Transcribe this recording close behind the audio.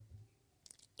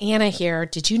Anna here.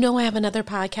 Did you know I have another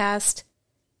podcast?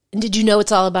 And did you know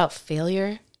it's all about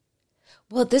failure?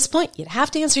 Well, at this point, you'd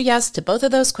have to answer yes to both of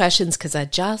those questions because I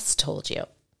just told you.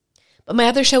 But my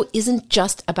other show isn't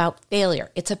just about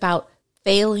failure. It's about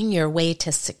failing your way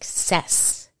to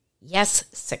success. Yes,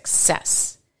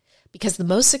 success. Because the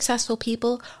most successful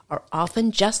people are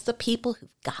often just the people who've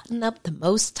gotten up the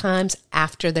most times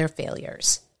after their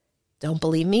failures. Don't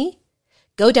believe me?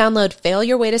 Go download Fail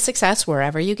Your Way to Success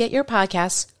wherever you get your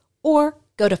podcasts, or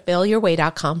go to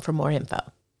failyourway.com for more info.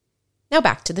 Now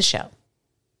back to the show.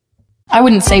 I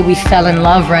wouldn't say we fell in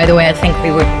love right away. I think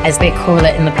we were, as they call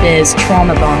it in the biz,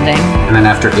 trauma bonding. And then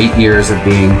after 8 years of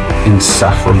being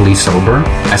insufferably sober,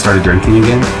 I started drinking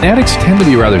again. Addicts tend to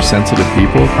be rather sensitive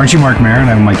people. Aren't you Mark Maron?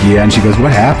 I'm like, yeah. And she goes,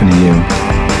 what happened to you?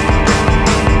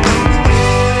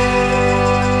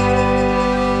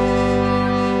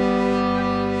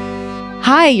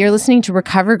 Hi, you're listening to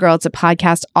Recover Girl. It's a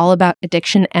podcast all about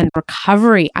addiction and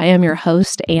recovery. I am your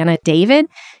host, Anna David. You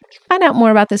can find out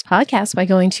more about this podcast by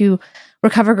going to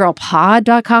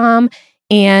recovergirlpod.com.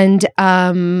 And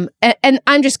I'm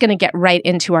just going to get right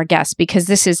into our guest because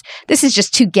this is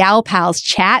just two gal pals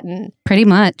chatting. Pretty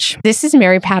much. This is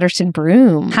Mary Patterson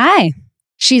Broom. Hi.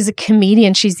 She's a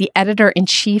comedian. She's the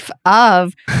editor-in-chief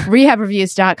of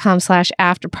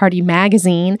rehabreviews.com/afterparty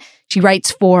magazine. She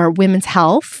writes for Women's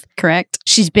Health. Correct.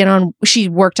 She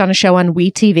worked on a show on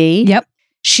WeTV. Yep.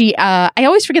 I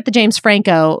always forget the James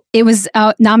Franco. It was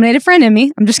nominated for an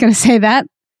Emmy. I'm just going to say that.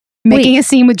 Making a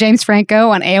Scene with James Franco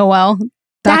on AOL.com.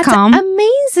 That's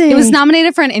amazing. It was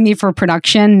nominated for an Emmy for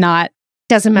production, not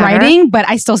doesn't matter. Writing, but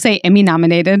I still say Emmy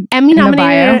nominated. Emmy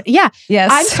nominated. Yeah.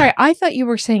 Yes. I'm sorry. I thought you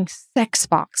were saying Sex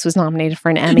Box was nominated for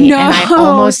an Emmy. No, and I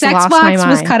almost Sex lost Box my mind.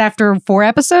 was cut after 4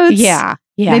 episodes. Yeah.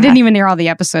 Yeah. They didn't even air all the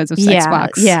episodes of Sex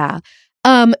Box. Yeah.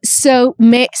 So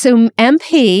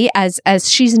MP, as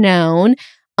she's known,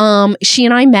 she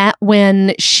and I met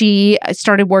when she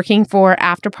started working for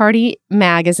Afterparty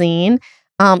magazine.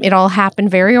 It all happened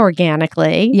very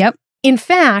organically. Yep. In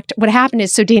fact, what happened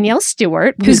is, so Danielle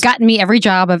Stewart, who's gotten me every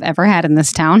job I've ever had in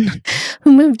this town,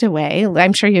 who moved away.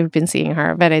 I'm sure you've been seeing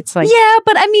her, but it's like, yeah,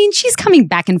 but I mean, she's coming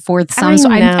back and forth some.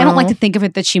 So I don't like to think of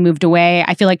it that she moved away.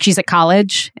 I feel like she's at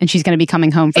college and she's going to be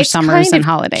coming home for summers and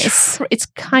holidays. It's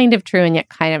kind of true and yet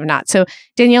kind of not. So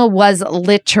Danielle was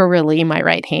literally my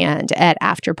right hand at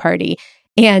Afterparty.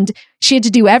 And she had to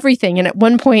do everything. And at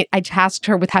one point, I tasked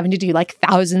her with having to do like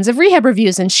thousands of rehab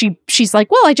reviews. And she's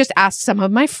like, well, I just asked some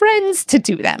of my friends to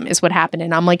do them, is what happened.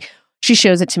 And I'm like, she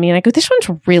shows it to me and I go, this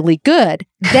one's really good.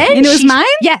 Then and it was mine?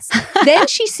 Yes. Then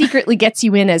she secretly gets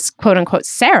you in as quote unquote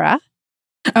Sarah.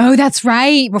 Oh, that's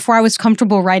right. Before I was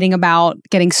comfortable writing about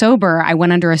getting sober, I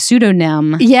went under a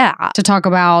pseudonym. Yeah. To talk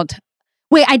about,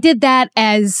 wait, I did that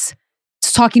as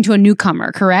talking to a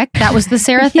newcomer, correct? That was the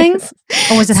Sarah thing? Yes.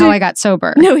 Or was it how I got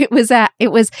sober? No, it was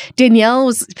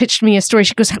Danielle pitched me a story.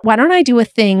 She goes, why don't I do a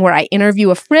thing where I interview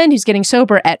a friend who's getting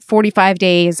sober at 45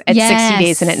 days, at 60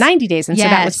 days, and at 90 days? And so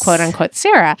that was quote unquote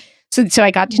Sarah. So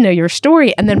I got to know your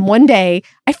story. And then one day,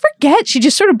 I forget, she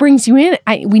just sort of brings you in.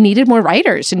 We needed more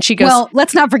writers. And she goes, well,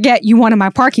 let's not forget you wanted my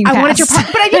parking pass. I wanted your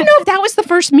but I didn't know if that was the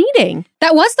first meeting.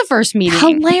 That was the first meeting.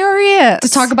 Hilarious. To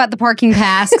talk about the parking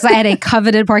pass, because I had a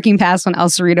coveted parking pass on El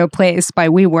Cerrito Place by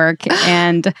WeWork.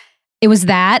 And it was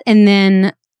that. And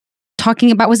then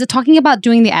talking about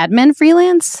doing the admin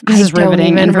freelance? This is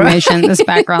riveting information, this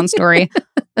background story.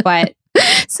 But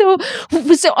So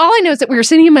all I know is that we were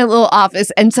sitting in my little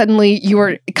office and suddenly you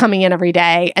were coming in every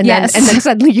day and then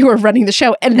suddenly you were running the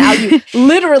show and now you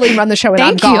literally run the show and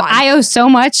Thank I'm you. gone. I owe so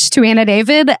much to Anna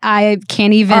David. I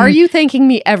can't even. Are you thanking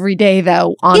me every day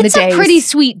though on the days? It's a pretty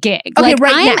sweet gig. Okay, like,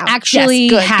 right I'm now. actually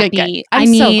Yes, happy. Good.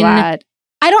 I'm so glad.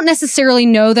 I don't necessarily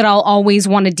know that I'll always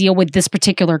want to deal with this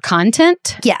particular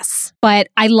content. Yes. But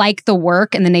I like the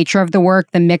work and the nature of the work,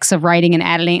 the mix of writing and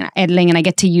editing, and I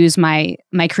get to use my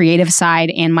creative side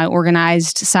and my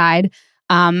organized side.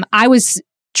 I was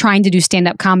trying to do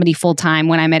stand-up comedy full-time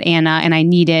when I met Anna, and I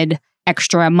needed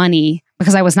extra money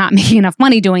because I was not making enough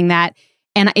money doing that.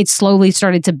 And it slowly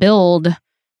started to build,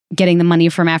 getting the money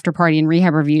from Afterparty and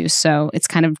Rehab Reviews. So it's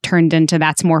kind of turned into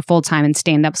that's more full-time and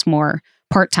stand-up's more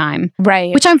part-time,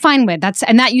 right? Which I'm fine with.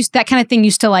 That kind of thing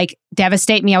used to like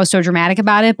devastate me. I was so dramatic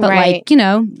about it, but like, you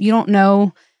don't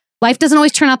know. Life doesn't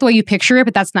always turn out the way you picture it,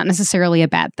 but that's not necessarily a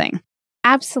bad thing.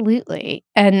 Absolutely.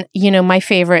 And my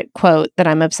favorite quote that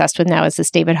I'm obsessed with now is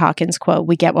this David Hawkins quote: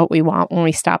 "We get what we want when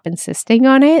we stop insisting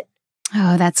on it."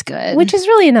 Oh, that's good. Which is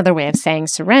really another way of saying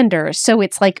surrender. So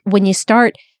it's like when you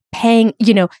start paying,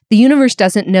 the universe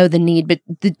doesn't know the need, but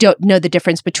don't know the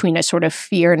difference between a sort of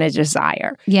fear and a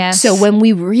desire. Yes. So when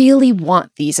we really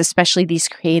want these, especially these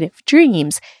creative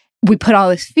dreams, we put all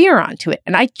this fear onto it.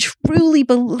 And I truly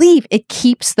believe it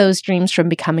keeps those dreams from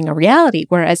becoming a reality.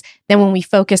 Whereas then when we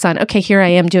focus on, okay, here I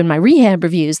am doing my rehab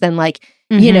reviews, then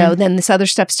then this other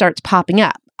stuff starts popping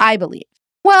up, I believe.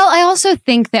 Well, I also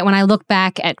think that when I look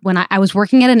back at when I was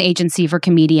working at an agency for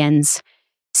comedians,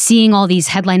 seeing all these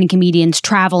headlining comedians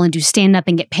travel and do stand-up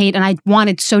and get paid, and I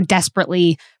wanted so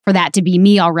desperately for that to be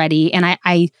me already. And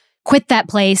I quit that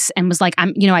place and was like,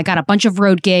 I got a bunch of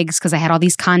road gigs because I had all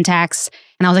these contacts.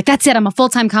 And I was like, that's it, I'm a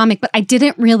full-time comic. But I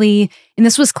didn't really, and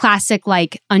this was classic,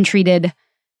 like, untreated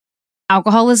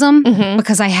alcoholism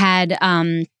because I had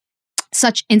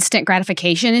such instant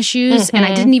gratification issues. And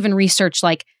I didn't even research,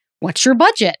 like, what's your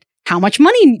budget? How much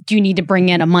money do you need to bring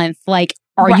in a month? Like,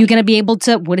 are you going to be able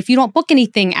to, what if you don't book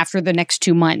anything after the next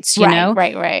 2 months, you know?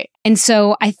 Right. And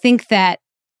so I think that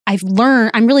I've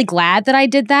learned, I'm really glad that I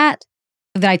did that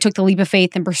I took the leap of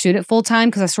faith and pursued it full time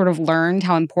because I sort of learned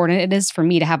how important it is for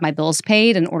me to have my bills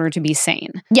paid in order to be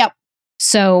sane. Yep.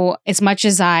 So as much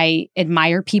as I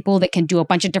admire people that can do a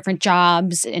bunch of different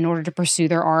jobs in order to pursue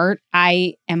their art,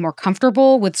 I am more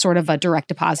comfortable with sort of a direct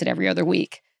deposit every other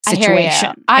week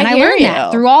situation. I learned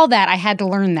that. Through all that, I had to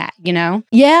learn that, you know?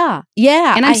 Yeah.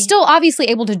 And I'm still obviously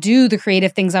able to do the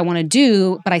creative things I want to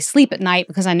do, but I sleep at night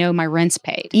because I know my rent's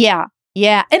paid. Yeah.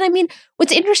 And I mean,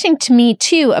 what's interesting to me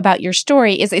too about your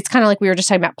story is it's kind of like we were just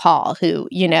talking about Paul, who,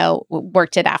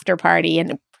 worked at After Party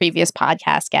and a previous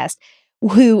podcast guest,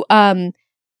 who,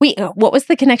 what was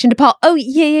the connection to Paul? Oh,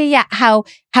 yeah. How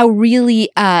really,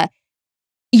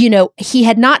 he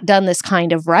had not done this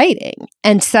kind of writing,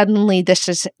 and suddenly this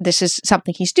is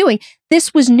something he's doing.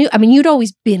 This was new. I mean, you'd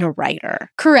always been a writer.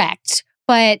 Correct.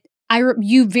 But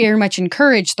you very much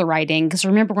encouraged the writing, because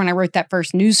remember when I wrote that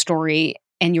first news story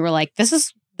and you were like, this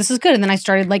is good. And then I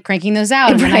started like cranking those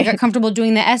out and then I got comfortable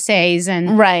doing the essays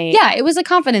and yeah, it was a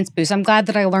confidence boost. I'm glad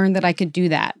that I learned that I could do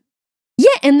that. Yeah.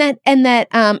 And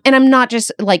I'm not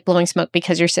just like blowing smoke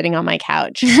because you're sitting on my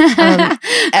couch.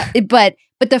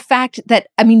 But the fact that,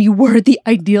 I mean, you were the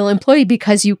ideal employee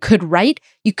because you could write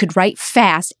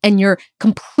fast, and you're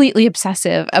completely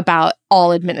obsessive about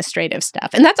all administrative stuff.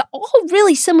 And that's all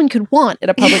really someone could want at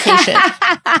a publication.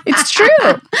 It's true.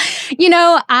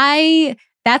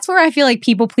 That's where I feel like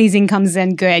people pleasing comes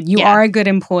in good. You are a good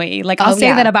employee. Like I'll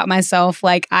say that about myself.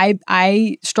 Like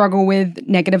I struggle with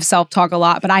negative self-talk a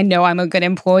lot, but I know I'm a good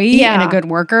employee and a good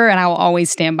worker, and I will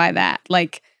always stand by that.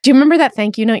 Like, do you remember that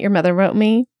thank you note your mother wrote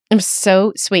me? It was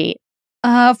so sweet.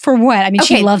 For what? I mean,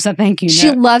 she loves a thank you note.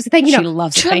 She loves a thank you note. She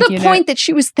loves a thank you note. To the point that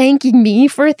she was thanking me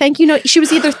for a thank you note. She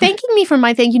was either thanking me for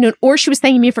my thank you note, or she was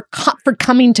thanking me for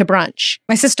coming to brunch.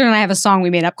 My sister and I have a song we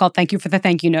made up called Thank You for the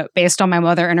Thank You Note, based on my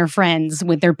mother and her friends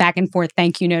with their back and forth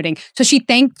thank you noting. So she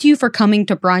thanked you for coming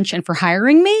to brunch and for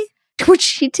hiring me? What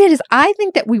she did is, I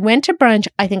think that we went to brunch.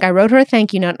 I think I wrote her a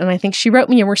thank you note, and I think she wrote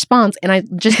me a response. And I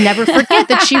just never forget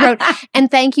that she wrote, and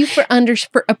thank you for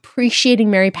appreciating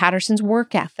Mary Patterson's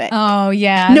work ethic. Oh,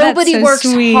 yeah. Nobody works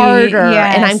harder.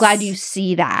 Yes. And I'm glad you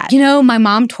see that. You know, my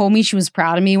mom told me she was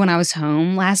proud of me when I was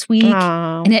home last week.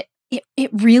 Aww. And it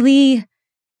really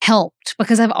helped,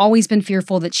 because I've always been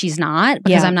fearful that she's not,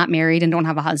 because I'm not married and don't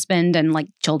have a husband and like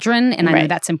children. And I know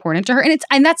that's important to her.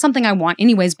 And that's something I want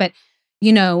anyways. But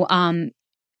you know,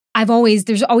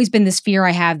 there's always been this fear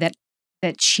I have that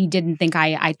she didn't think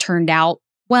I turned out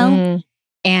well. Mm.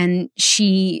 And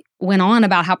she went on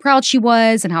about how proud she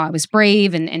was and how I was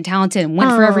brave and talented and went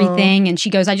for everything. And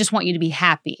she goes, I just want you to be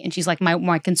happy. And she's like,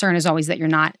 my concern is always that you're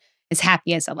not as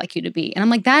happy as I'd like you to be. And I'm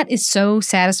like, that is so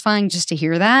satisfying just to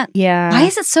hear that. Yeah. Why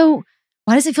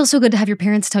does it feel so good to have your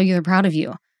parents tell you they're proud of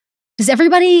you? Does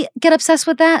everybody get obsessed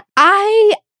with that?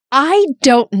 I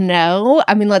don't know.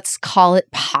 I mean, let's call it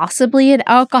possibly an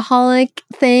alcoholic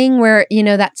thing where,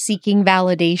 that seeking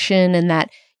validation and that,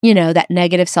 that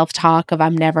negative self-talk of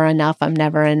I'm never enough. And,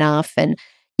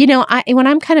 when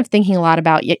I'm kind of thinking a lot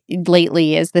about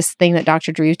lately is this thing that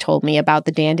Dr. Drew told me about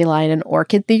the dandelion and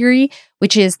orchid theory,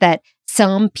 which is that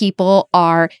some people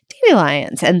are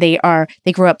dandelions and they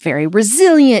grow up very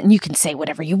resilient, and you can say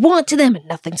whatever you want to them and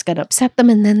nothing's going to upset them.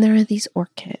 And then there are these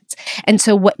orchids. And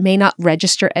so what may not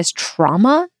register as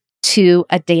trauma to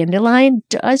a dandelion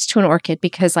does to an orchid,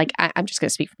 because like, I'm just going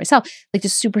to speak for myself, like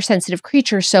this super sensitive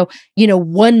creature. So,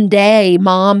 one day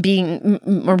mom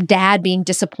or dad being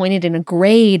disappointed in a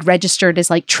grade registered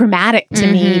as like traumatic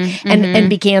to me and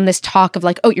began this talk of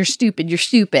like, oh, you're stupid.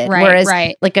 Right, whereas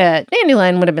like a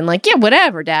dandelion would have been like, yeah,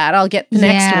 whatever, dad, I'll get the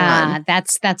next one.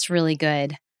 That's really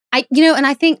good. And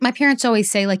I think my parents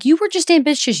always say like, you were just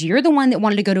ambitious. You're the one that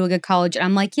wanted to go to a good college. And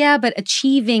I'm like, yeah, but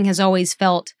achieving has always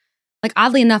felt like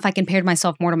oddly enough, I compared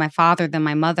myself more to my father than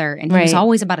my mother, and he was Right.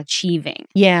 always about achieving.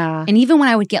 Yeah. And even when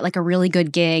I would get like a really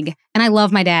good gig, and I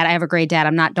love my dad, I have a great dad,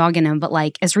 I'm not dogging him, but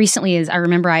like as recently as I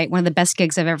remember, one of the best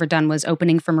gigs I've ever done was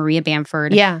opening for Maria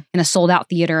Bamford Yeah. in a sold out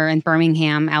theater in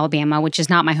Birmingham, Alabama, which is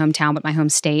not my hometown, but my home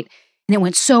state. And it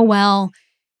went so well.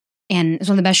 And it was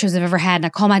one of the best shows I've ever had. And I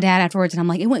called my dad afterwards and I'm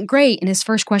like, it went great. And his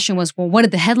first question was, well, what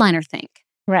did the headliner think?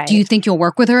 Right. Do you think you'll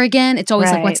work with her again? It's always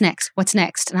like, Right. what's next? What's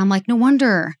next? And I'm like, no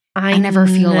wonder I I never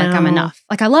feel like I'm know. enough.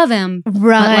 Like I love him,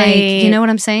 Right. but like, you know what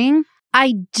I'm saying?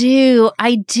 I do.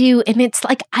 And it's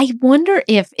like, I wonder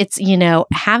if it's,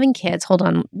 having kids. Hold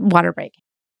on, water break.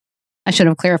 I should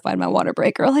have clarified my water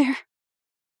break earlier.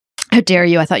 How dare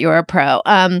you? I thought you were a pro.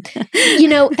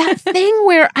 That thing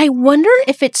where I wonder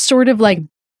if it's sort of like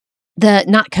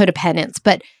not codependence,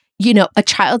 but a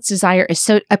parent's desire is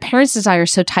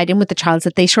so tied in with the child's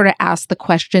that they sort of ask the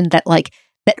question that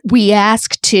we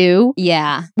ask too,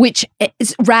 Yeah. which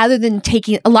is rather than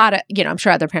taking a lot of, I'm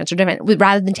sure other parents are different,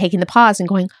 rather than taking the pause and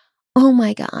going, oh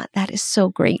my God, that is so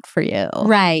great for you.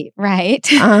 Right.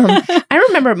 I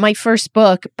remember my first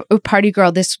book, Party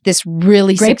Girl, this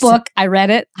really Great book. I read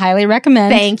it. Highly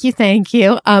recommend. Thank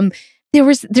you.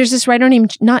 There's this writer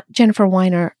named not Jennifer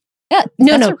Weiner. Yeah.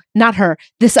 No, not her.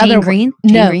 This Jane other Green?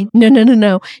 one. Jane No, Green?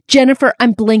 no. Jennifer,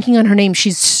 I'm blanking on her name.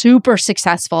 She's super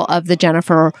successful of the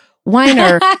Jennifer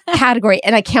Weiner category,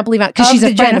 and I can't believe it because she's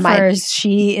a friend of mine. Jennifers,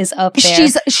 she is up there.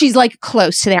 She's like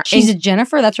close to there. She's And- a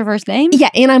Jennifer. That's her first name. yeah,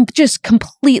 and I'm just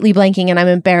completely blanking, and I'm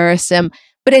embarrassed.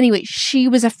 But anyway, she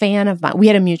was a fan of mine. We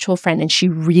had a mutual friend, and she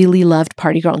really loved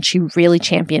Party Girl, and she really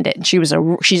championed it. And she's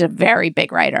a very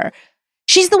big writer.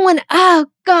 She's the one. Oh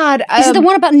God, Is it the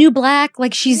one about New Black?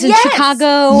 Like she's in yes!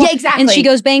 Chicago, Yeah, exactly. and she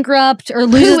goes bankrupt or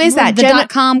loses Who is that? the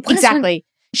 .com. What is her- Exactly.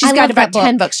 She's I got love about that book.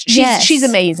 10 books. Yes. She's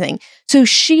amazing. So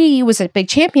she was a big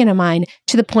champion of mine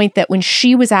to the point that when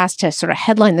she was asked to sort of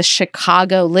headline the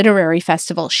Chicago Literary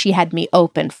Festival, she had me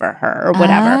open for her or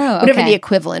whatever Oh, okay. the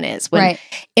equivalent is. Right.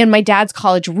 And my dad's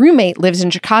college roommate lives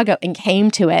in Chicago and came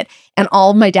to it. And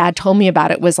all my dad told me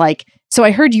about it was like, so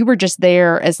I heard you were just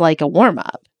there as like a warm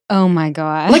up. Oh my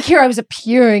God. Like here I was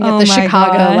appearing at Oh the my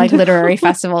Chicago God. literary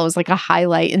festival. It was like a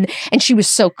highlight. And she was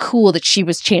so cool that she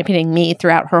was championing me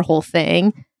throughout her whole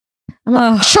thing. I'm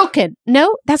like, Oh. Shulkin.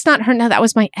 No, that's not her. No, that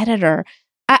was my editor.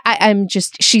 I'm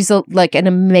just, she's like an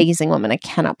amazing woman. I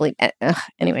cannot believe it.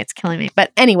 Anyway, it's killing me.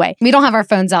 But anyway, We don't have our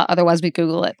phones out, otherwise we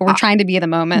Google it. But we're trying to be in the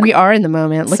moment. we are in the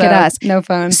moment. Look So, at us. No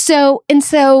phones. So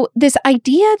this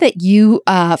idea that you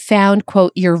found,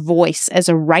 quote, your voice as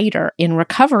a writer in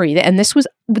recovery, and this was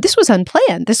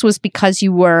unplanned. This was because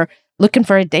you were looking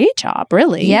for a day job,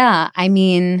 really. Yeah. I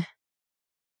mean,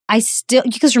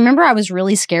 because remember, I was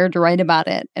really scared to write about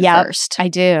it at Yep. first. I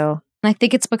do. And I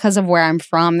think it's because of where I'm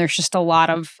from. There's just a lot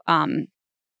of,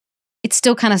 it's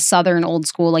still kind of Southern old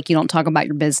school, like you don't talk about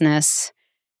your business.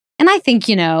 And I think,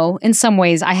 in some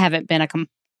ways I haven't been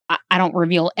I don't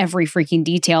reveal every freaking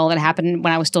detail that happened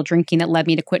when I was still drinking that led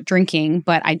me to quit drinking,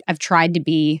 but I've tried to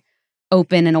be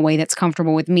open in a way that's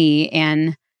comfortable with me.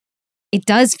 And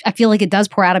I feel like it does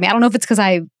pour out of me. I don't know if it's because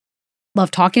I love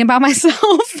talking about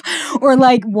myself or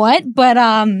like what, but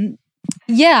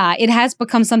yeah, it has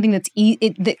become something that's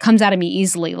that comes out of me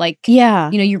easily. Like, Yeah.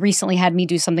 you recently had me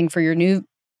do something for your new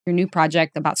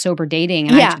project about sober dating,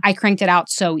 and Yeah. I cranked it out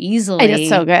so easily. It's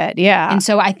so good. Yeah. And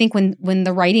so I think when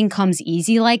the writing comes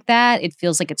easy like that, it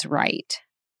feels like it's right.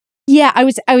 Yeah, I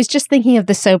was just thinking of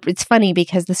the sober. It's funny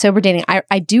because the sober dating,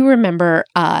 I do remember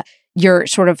your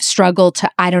sort of struggle to,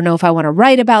 I don't know if I want to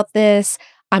write about this.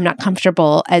 I'm not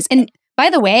comfortable as. And by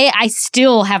the way, I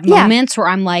still have Yeah. moments where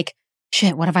I'm like,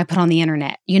 shit, what have I put on the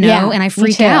internet? Yeah, and I me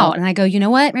freak too. out and I go, you know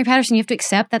what, Mary Patterson, you have to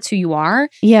accept that's who you are.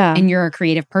 Yeah. And you're a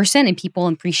creative person and people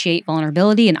appreciate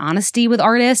vulnerability and honesty with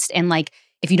artists. And like,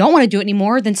 if you don't want to do it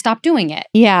anymore, then stop doing it.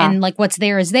 Yeah. And like what's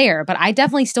there is there. But I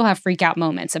definitely still have freak out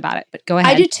moments about it. But go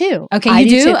ahead. I do too. Okay, I you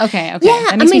do? too. Okay. Yeah,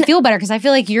 That makes I mean- me feel better because I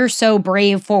feel like you're so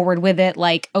brave forward with it,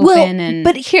 like open Well, and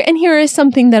but here is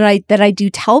something that I do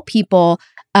tell people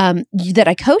that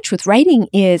I coach with writing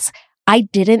is I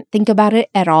didn't think about it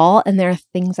at all, and there are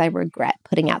things I regret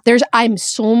putting out. I'm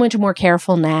so much more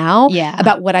careful now yeah.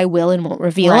 about what I will and won't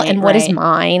reveal, Right, and what is right.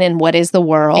 mine and what is the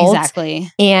world. Exactly.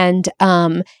 And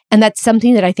that's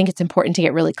something that I think it's important to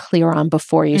get really clear on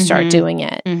before you start Mhm. doing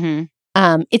it.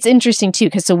 Mm-hmm. It's interesting too,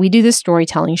 because so we do this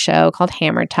storytelling show called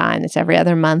Hammer Time. It's every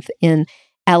other month in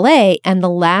LA. And the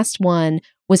last one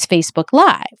was Facebook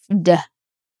Live. Duh,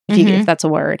 if that's a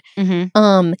word.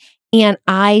 Mm-hmm. And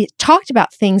I talked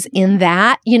about things in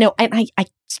that, and I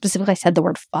specifically I said the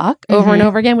word fuck over and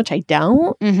over again, which I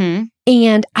don't. Mm-hmm.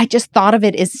 And I just thought of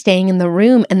it as staying in the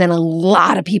room. And then a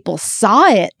lot of people saw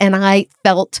it. And I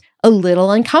felt a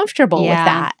little uncomfortable with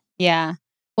that. Yeah.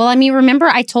 Well, I mean, remember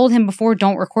I told him before,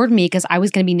 don't record me because I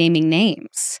was going to be naming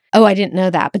names. Oh, I didn't know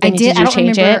that. But then did you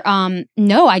change it?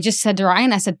 No, I just said to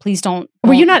Ryan, I said, please don't.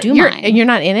 Were you not? Do mine. You're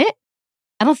not in it?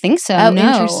 I don't think so. Oh,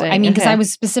 no. interesting. I mean, because Okay. I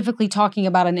was specifically talking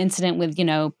about an incident with,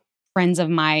 friends of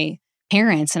my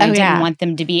parents, and I didn't want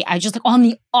them to be. I was just like, on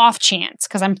the off chance,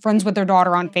 because I'm friends with their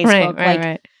daughter on Facebook.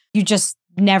 Right. You just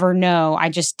never know. I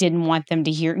just didn't want them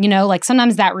to hear, like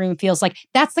sometimes that room feels like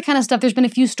that's the kind of stuff. There's been a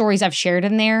few stories I've shared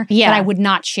in there that I would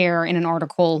not share in an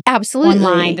article Absolutely.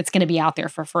 online that's going to be out there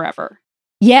for forever.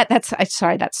 Yeah,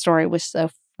 sorry, that story was so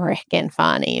freaking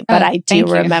funny. But I do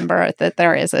remember that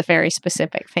there is a very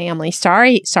specific family.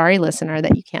 Sorry, listener,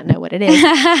 that you can't know what it is.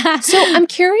 So I'm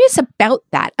curious about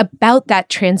that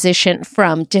transition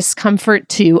from discomfort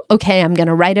to, okay, I'm going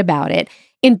to write about it.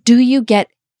 And do you get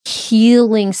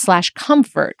healing /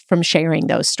 comfort from sharing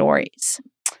those stories?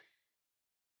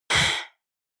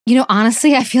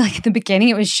 Honestly, I feel like at the beginning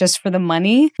it was just for the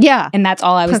money. Yeah. And that's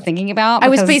all I was thinking about. I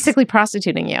was basically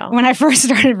prostituting you. When I first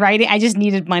started writing, I just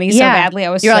needed money so badly.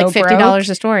 I was You're so like $50 broke.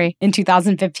 a story. In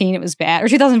 2015, it was bad. Or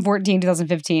 2014,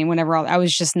 2015, whenever I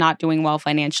was just not doing well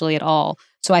financially at all.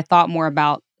 So I thought more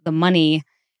about the money.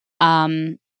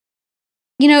 Is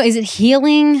it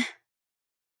healing?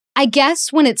 I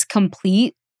guess when it's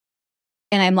complete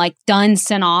and I'm like done,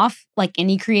 sent off, like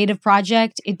any creative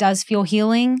project, it does feel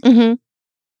healing. Mm-hmm.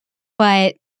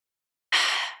 But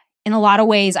in a lot of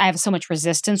ways, I have so much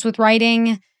resistance with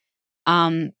writing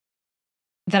that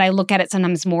I look at it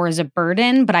sometimes more as a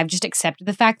burden, but I've just accepted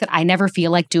the fact that I never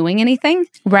feel like doing anything.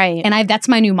 Right. And that's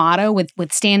my new motto with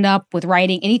stand-up, with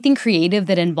writing, anything creative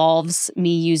that involves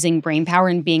me using brain power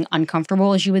and being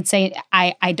uncomfortable, as you would say,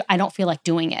 I don't feel like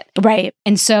doing it. Right.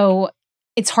 And so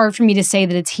it's hard for me to say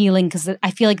that it's healing because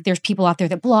I feel like there's people out there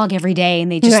that blog every day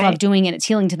and they just love doing it. It's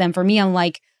healing to them. For me, I'm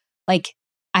like,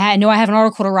 I know I have an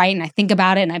article to write and I think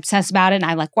about it and I obsess about it and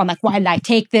I'm like, why did I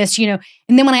take this? And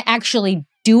then when I actually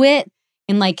do it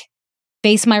and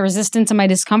face my resistance and my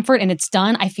discomfort and it's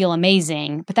done, I feel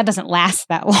amazing. But that doesn't last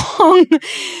that long.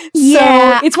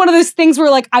 So it's one of those things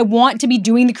where I want to be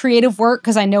doing the creative work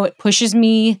because I know it pushes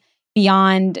me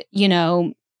beyond,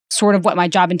 sort of what my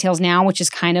job entails now, which is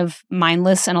kind of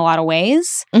mindless in a lot of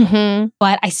ways. Mm-hmm.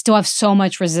 But I still have so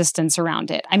much resistance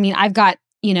around it. I mean, I've got,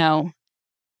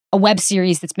 a web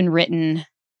series that's been written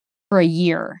for a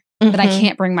year that I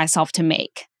can't bring myself to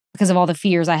make because of all the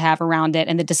fears I have around it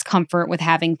and the discomfort with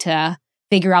having to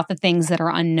figure out the things that are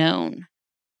unknown.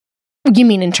 You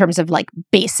mean in terms of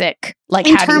basic,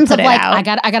 in how terms do you put of it out?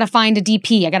 I got to find a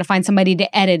DP, I got to find somebody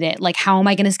to edit it. How am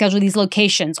I going to schedule these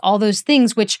locations? All those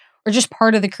things, which are just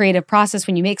part of the creative process.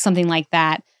 When you make something like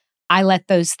that, I let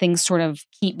those things sort of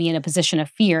keep me in a position of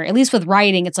fear. At least with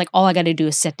writing, it's all I got to do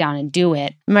is sit down and do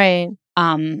it. Right.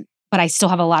 But I still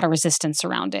have a lot of resistance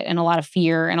around it and a lot of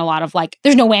fear and a lot of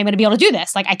there's no way I'm going to be able to do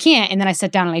this. I can't. And then I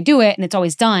sit down and I do it and it's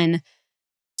always done.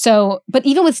 So, but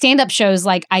even with stand-up shows,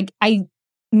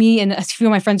 me and a few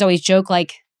of my friends always joke,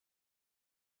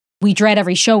 we dread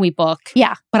every show we book.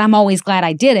 Yeah. But I'm always glad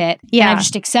I did it. Yeah. And I've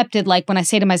just accepted, when I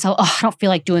say to myself, oh, I don't feel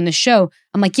like doing this show.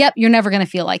 I'm like, yep, you're never going to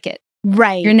feel like it.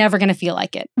 Right. You're never going to feel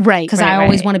like it. Right. Because I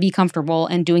always want to be comfortable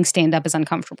and doing stand-up is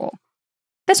uncomfortable.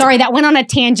 Sorry, that went on a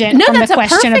tangent No, from that's the a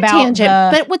question perfect about tangent.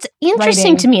 But what's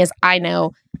interesting writing. to me is I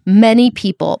know many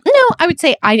people. No, I would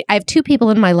say I have two people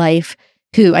in my life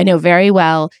who I know very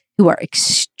well who are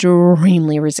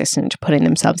extremely resistant to putting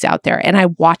themselves out there. And I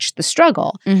watch the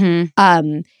struggle.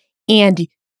 Mm-hmm. And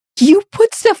you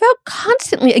put stuff out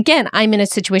constantly. Again, I'm in a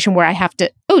situation where I have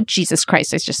to, oh, Jesus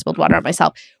Christ, I just spilled water on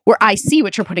myself, where I see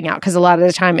what you're putting out because a lot of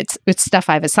the time it's stuff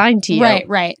I've assigned to you.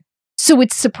 Right. So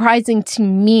it's surprising to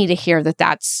me to hear that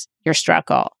that's your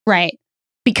struggle. Right.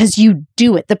 Because you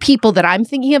do it. The people that I'm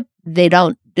thinking of, they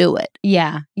don't do it.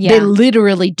 Yeah. They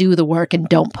literally do the work and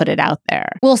don't put it out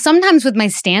there. Well, sometimes with my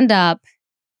stand-up,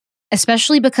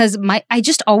 especially because I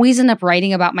just always end up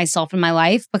writing about myself in my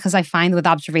life because I find with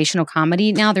observational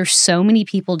comedy now, there's so many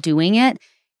people doing it.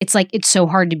 It's it's so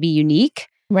hard to be unique.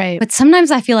 Right. But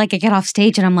sometimes I feel like I get off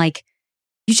stage and I'm like,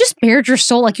 you just bared your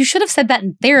soul. You should have said that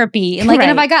in therapy. And and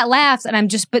if I got laughs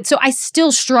and so I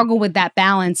still struggle with that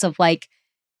balance of I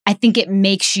think it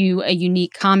makes you a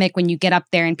unique comic when you get up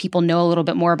there and people know a little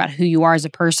bit more about who you are as a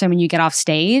person when you get off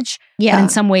stage. Yeah. But in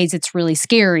some ways it's really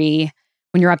scary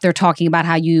when you're up there talking about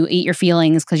how you ate your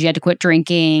feelings because you had to quit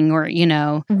drinking or,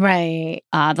 Right.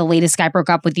 The latest guy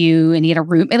broke up with you and he had a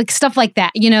room, stuff like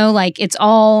that, it's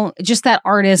all just that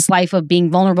artist life of being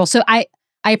vulnerable. So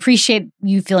I appreciate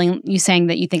you saying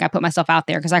that you think I put myself out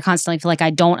there, because I constantly feel like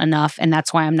I don't enough, and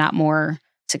that's why I'm not more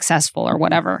successful or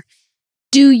whatever.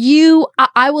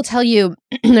 I will tell you,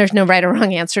 there's no right or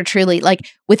wrong answer, truly.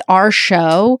 Like with our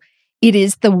show, it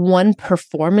is the one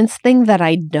performance thing that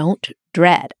I don't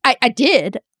dread. I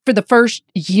did for the first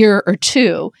year or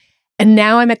two. And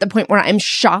now I'm at the point where I'm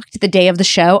shocked the day of the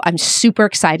show. I'm super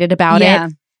excited about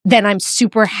it. Then I'm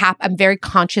super happy. I'm very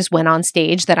conscious when on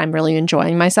stage that I'm really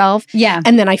enjoying myself. Yeah.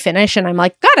 And then I finish and I'm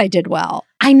like, God, I did well.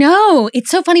 I know. It's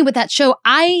so funny with that show.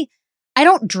 I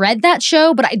don't dread that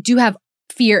show, but I do have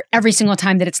fear every single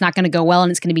time that it's not going to go well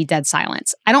and it's going to be dead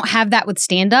silence. I don't have that with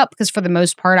stand-up because for the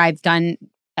most part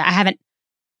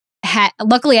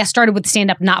luckily I started with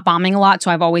stand-up not bombing a lot,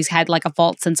 so I've always had like a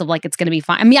false sense of like it's going to be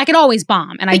fine. I mean, I could always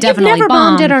bomb, and I definitely never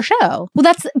bombed at our show. Well,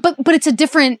 that's but it's a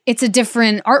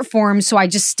different art form, so I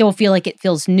just still feel like it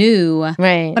feels new.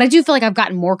 Right. But I do feel like I've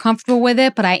gotten more comfortable with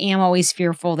it, but I am always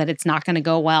fearful that it's not going to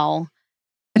go well.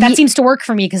 But that seems to work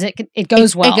for me because it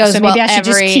goes well. It goes so maybe well I should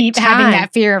just keep having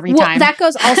that fear every time. That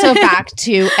goes also back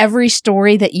to every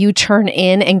story that you turn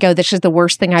in and go, this is the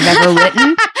worst thing I've ever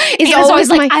written. It's always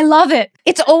like, I love it.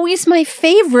 It's always my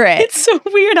favorite. It's so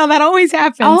weird how that always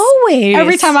happens. Always.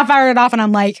 Every time I fire it off and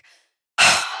I'm like,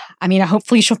 I mean,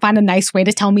 hopefully she'll find a nice way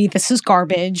to tell me this is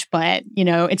garbage, but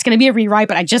it's going to be a rewrite,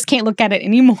 but I just can't look at it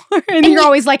anymore. and you're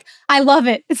always like, I love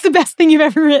it. It's the best thing you've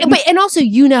ever written. And also,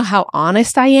 how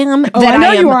honest I am. Oh, I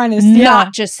know you're honest.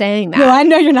 Not just saying that. No, I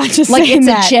know you're not just saying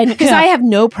that. Like, it's because I have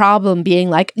no problem being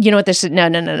like, you know what, this is, no.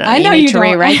 I know you don't.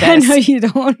 Rewrite this. I know you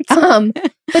don't.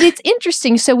 But it's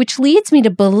interesting. So, which leads me to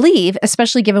believe,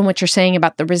 especially given what you're saying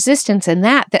about the resistance and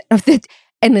that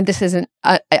and then this isn't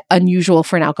unusual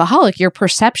for an alcoholic, your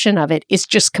perception of it is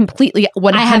just completely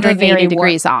 180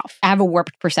 degrees off. I have a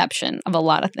warped perception of a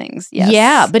lot of things. Yes.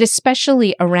 Yeah, but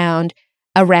especially around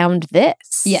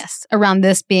this. Yes, around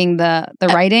this being the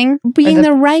writing. Being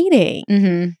the writing.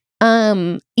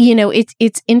 Mm-hmm.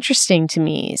 It's interesting to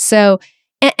me. So,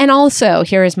 and also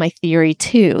here is my theory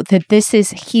too, that this is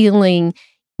healing,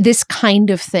 this kind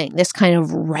of thing, this kind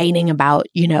of writing about,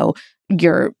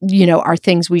 our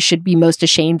things we should be most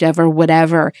ashamed of or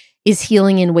whatever is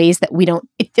healing in ways that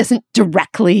it doesn't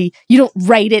directly, you don't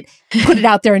write it, put it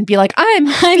out there and be like, I'm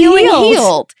feeling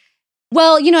healed.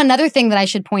 Well, another thing that I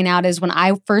should point out is when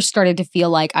I first started to feel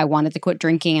like I wanted to quit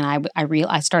drinking and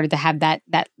I started to have that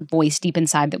voice deep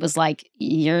inside that was like,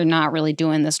 you're not really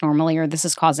doing this normally, or this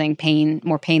is causing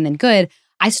more pain than good.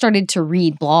 I started to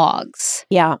read blogs.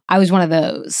 Yeah. I was one of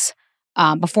those.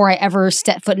 Before I ever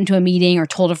stepped foot into a meeting or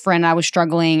told a friend I was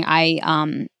struggling,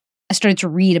 I started to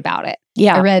read about it.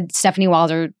 Yeah. I read Stephanie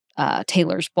Wilder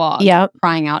Taylor's blog,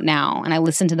 Crying Out Now, and I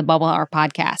listened to the Bubble Hour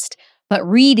podcast. But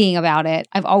reading about it,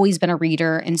 I've always been a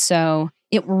reader, and so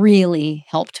it really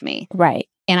helped me. Right.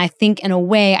 And I think in a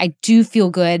way, I do feel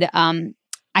good. I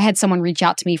had someone reach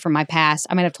out to me from my past.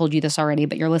 I might have told you this already,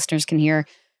 but your listeners can hear,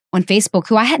 on Facebook,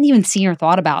 who I hadn't even seen or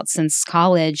thought about since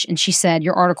college. And she said,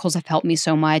 your articles have helped me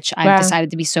so much. I've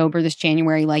decided to be sober this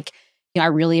January. Like, I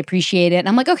really appreciate it. And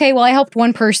I'm like, okay, well, I helped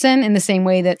one person in the same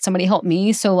way that somebody helped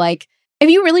me. So like, have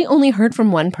you really only heard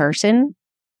from one person?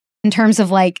 In terms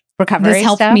of like, recovery this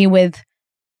helped stuff? me with...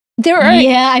 That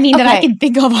I can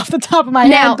think of off the top of my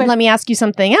head. Now, let me ask you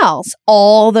something else.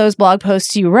 All those blog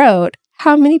posts you wrote,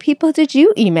 how many people did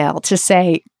you email to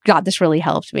say, God, this really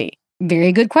helped me?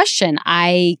 Very good question.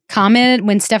 I commented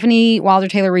when Stephanie Wilder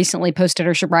Taylor recently posted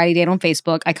her sobriety date on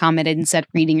Facebook. I commented and said,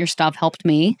 reading your stuff helped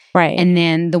me. Right. And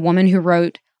then the woman who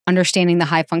wrote Understanding the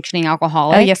High Functioning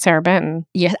Alcoholic. Yes, Sarah Benton.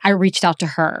 Yeah, I reached out to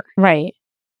her. Right.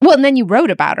 Well, and then you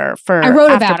wrote about her for I wrote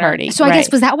After about Party. her. So I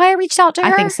guess, was that why I reached out to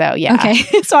her? I think so, yeah. Okay.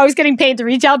 So I was getting paid to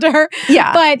reach out to her.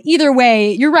 Yeah. But either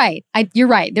way, you're right. You're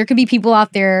right. There could be people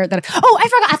out there that... Oh, I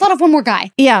forgot. I thought of one more guy.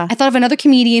 Yeah. I thought of another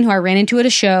comedian who I ran into at a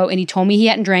show, and he told me he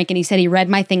hadn't drank, and he said he read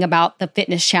my thing about the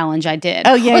fitness challenge I did.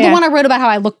 Oh, yeah. Or the one I wrote about how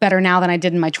I look better now than I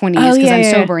did in my 20s because I'm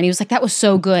sober. And he was like, that was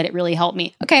so good. It really helped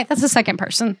me. Okay, that's the second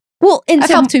person. Well, and I've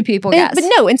helped two people, guys. But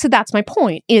no, and so that's my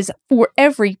point, is for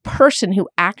every person who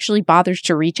actually bothers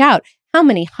to reach out, how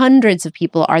many hundreds of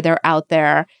people are there out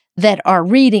there that are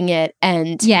reading it?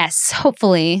 And yes,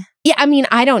 hopefully. Yeah, I mean,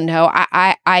 I don't know.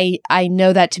 I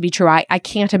know that to be true. I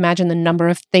can't imagine the number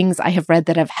of things I have read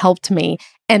that have helped me.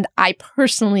 And I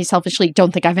personally, selfishly,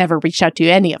 don't think I've ever reached out to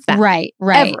any of them. Right.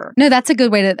 Ever. No, that's a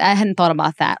good way I hadn't thought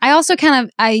about that. I also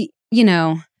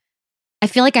I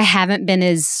feel like I haven't been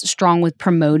as strong with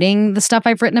promoting the stuff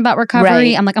I've written about recovery.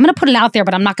 Right. I'm like, I'm going to put it out there,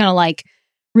 but I'm not going to like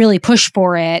really push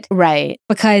for it. Right.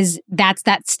 Because that's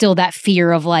still that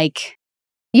fear of like,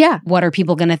 Yeah. What are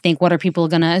people going to think? What are people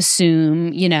going to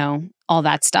assume? You know, all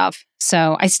that stuff.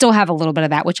 So I still have a little bit of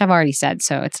that, which I've already said.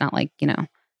 So it's not like, you know,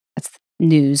 that's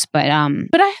news. But I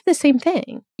have the same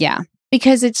thing. Yeah.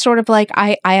 Because it's sort of like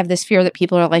I have this fear that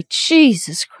people are like,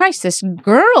 Jesus Christ, this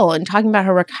girl, and talking about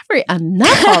her recovery.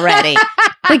 Enough already.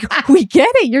 Like, we get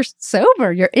it. You're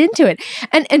sober. You're into it.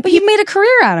 And but you made a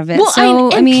career out of it. Well, so,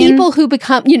 and people who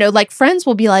become, you know, like friends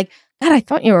will be like, God, I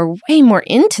thought you were way more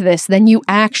into this than you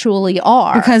actually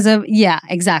are. Because of, yeah,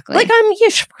 exactly. Like,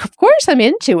 of course I'm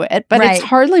into it, but it's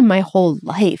hardly my whole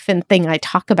life and thing I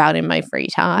talk about in my free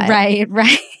time. Right.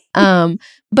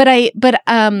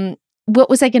 What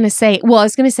was I going to say? Well, I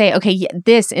was going to say, okay,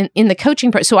 this in the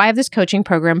coaching. So I have this coaching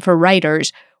program for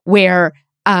writers where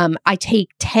I take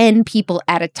 10 people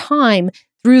at a time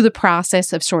through the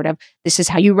process of sort of, this is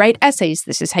how you write essays.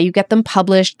 This is how you get them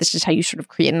published. This is how you sort of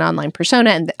create an online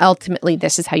persona. And ultimately,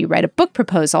 this is how you write a book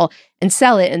proposal and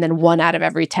sell it. And then 1 out of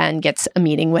every 10 gets a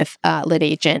meeting with lit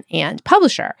agent and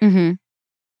publisher.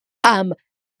 Mm-hmm.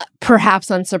 Perhaps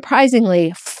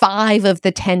unsurprisingly, 5 of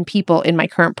the 10 people in my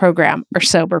current program are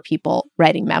sober people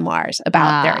writing memoirs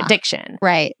about their addiction.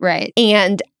 Right.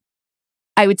 And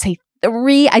I would say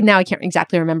 3, I can't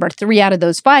exactly remember, 3 out of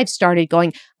those 5 started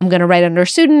going, I'm going to write under a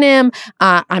pseudonym.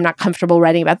 I'm not comfortable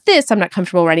writing about this. I'm not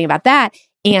comfortable writing about that.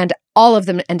 And all of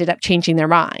them ended up changing their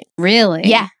mind. Really?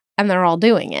 Yeah. And they're all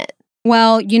doing it.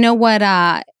 Well, you know what?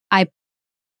 Can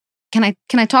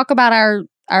I talk about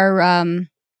our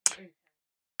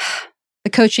the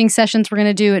coaching sessions we're going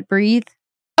to do at Breathe?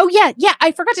 Oh, yeah.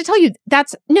 I forgot to tell you.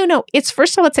 It's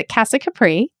first of all, it's at Casa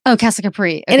Capri. Oh, Casa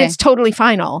Capri. Okay. And it's totally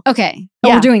final. Okay.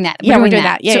 Yeah. We're doing that. We're doing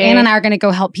that. Yeah, so Anna and I are going to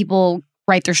go help people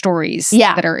write their stories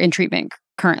that are in treatment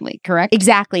currently, correct?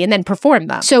 Exactly. And then perform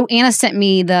them. So Anna sent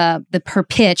me the her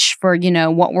pitch for, you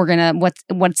know, what we're going to,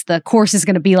 what's the course is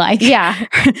going to be like. Yeah.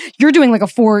 You're doing it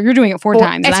 4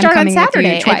 times. I start on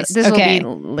Saturday. Twice. This will be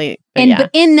late.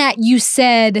 But in that you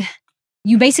said,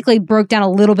 you basically broke down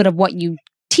a little bit of what you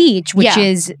teach, which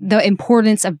is the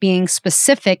importance of being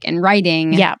specific in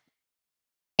writing. Yeah.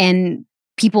 And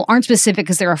people aren't specific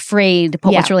because they're afraid to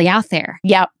put what's really out there.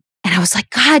 Yep. And I was like,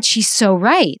 God, she's so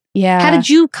right. Yeah. How did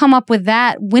you come up with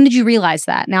that? When did you realize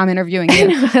that? Now I'm interviewing you.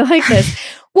 I like this.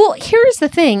 Well, here's the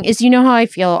thing is, you know how I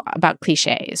feel about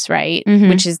cliches, right? Mm-hmm.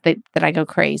 Which is that I go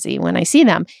crazy when I see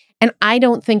them. And I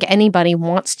don't think anybody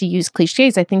wants to use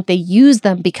cliches. I think they use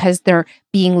them because they're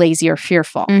being lazy or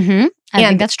fearful. Mm-hmm. I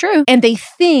think that's true. And they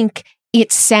think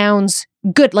it sounds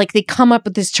good. Like they come up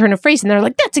with this turn of phrase and they're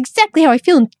like, that's exactly how I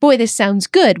feel. And boy, this sounds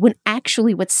good. When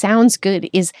actually what sounds good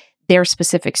is their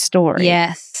specific story.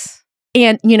 Yes.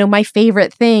 And, you know, my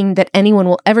favorite thing that anyone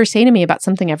will ever say to me about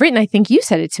something I've written, I think you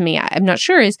said it to me, I'm not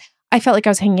sure, is I felt like I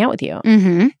was hanging out with you.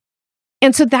 Mm-hmm.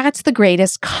 And so that's the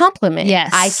greatest compliment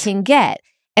I can get.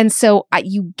 And so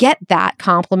you get that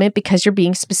compliment because you're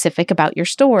being specific about your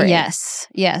story. Yes.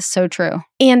 So true.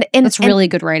 And that's really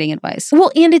good writing advice.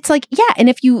 Well, and it's like, and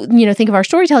if you think of our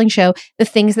storytelling show, the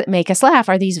things that make us laugh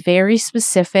are these very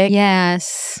specific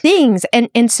things.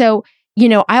 And so, you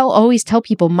know, I'll always tell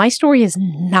people my story is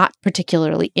not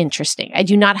particularly interesting. I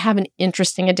do not have an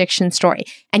interesting addiction story.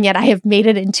 And yet I have made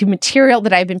it into material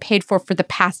that I've been paid for the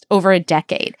past over a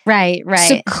decade. Right.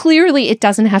 So clearly it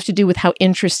doesn't have to do with how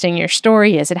interesting your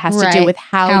story is. It has to do with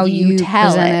how you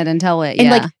tell it and tell it. And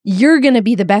like, you're going to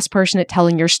be the best person at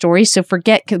telling your story. So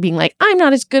forget being like, I'm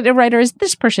not as good a writer as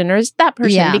this person or as that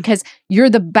person, because you're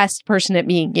the best person at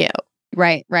being you.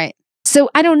 Right. So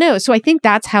I don't know. So I think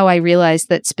that's how I realized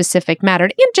that specific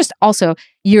mattered. And just also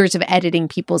years of editing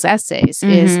people's essays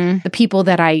is the people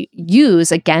that I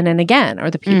use again and again are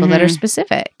the people that are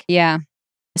specific. Yeah.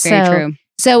 Very true.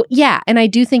 So yeah. And I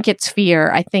do think it's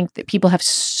fear. I think that people have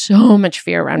so much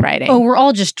fear around writing. Oh, we're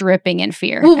all just dripping in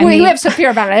fear. Well, we have some fear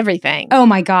about everything. Oh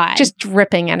my God. Just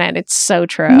dripping in it. It's so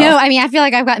true. No, I mean, I feel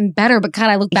like I've gotten better, but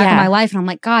God, I look back at my life and I'm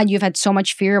like, God, you've had so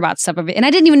much fear about stuff of it. And I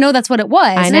didn't even know that's what it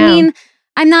was. I know. And I mean,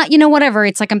 I'm not, whatever.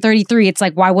 It's like I'm 33. It's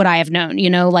like, why would I have known,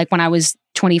 like when I was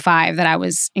 25 that I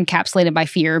was encapsulated by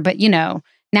fear. But,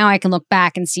 now I can look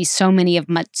back and see so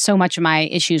much of my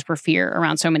issues were fear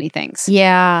around so many things.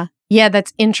 Yeah. Yeah,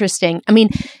 that's interesting. I mean,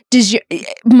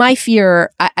 my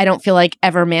fear, I don't feel like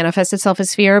ever manifests itself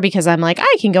as fear because I'm like,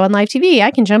 I can go on live TV.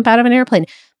 I can jump out of an airplane.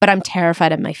 But I'm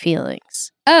terrified of my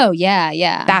feelings. Oh,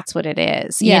 yeah. That's what it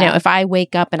is. Yeah. If I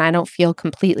wake up and I don't feel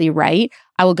completely right,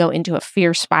 I will go into a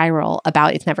fear spiral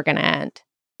about it's never going to end.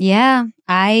 Yeah.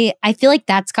 I feel like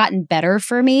that's gotten better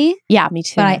for me. Yeah, me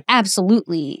too. But I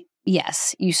absolutely,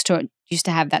 used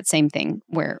to have that same thing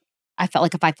where I felt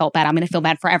like if I felt bad, I'm going to feel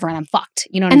bad forever and I'm fucked.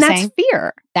 You know what I'm saying? And that's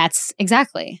fear. That's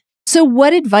exactly. So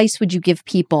what advice would you give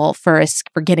people for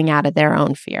getting out of their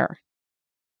own fear?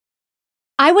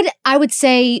 I would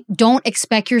say don't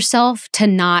expect yourself to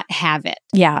not have it.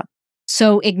 Yeah.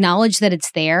 So acknowledge that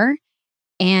it's there.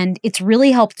 And it's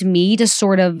really helped me to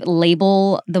sort of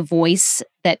label the voice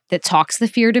that talks the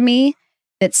fear to me,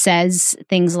 that says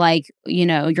things like, you're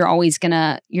never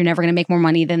gonna make more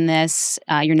money than this.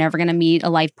 You're never gonna meet a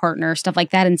life partner, stuff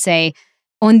like that. And say,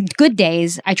 on good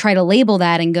days, I try to label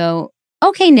that and go,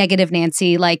 okay, negative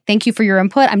Nancy, like, thank you for your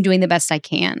input. I'm doing the best I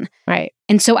can. Right.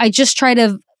 And so I just try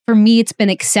to, for me, it's been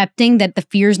accepting that the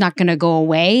fear is not going to go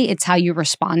away. It's how you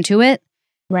respond to it.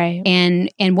 Right.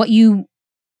 And what you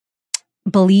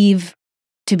believe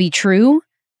to be true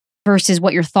versus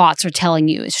what your thoughts are telling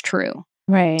you is true.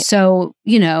 Right. So,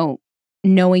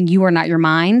 knowing you are not your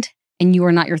mind and you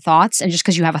are not your thoughts, and just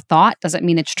because you have a thought doesn't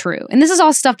mean it's true. And this is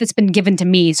all stuff that's been given to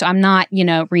me. So I'm not,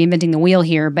 reinventing the wheel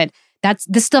here, but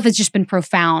this stuff has just been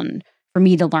profound for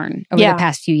me to learn over the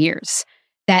past few years.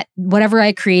 That whatever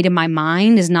I create in my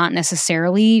mind is not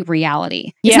necessarily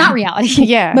reality. It's not reality.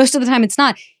 Yeah. Most of the time it's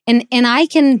not. And I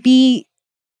can be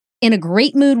in a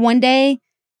great mood one day,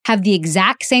 have the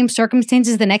exact same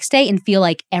circumstances the next day, and feel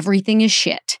like everything is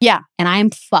shit. Yeah. And I'm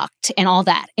fucked and all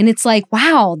that. And it's like,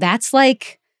 wow, that's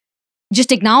like,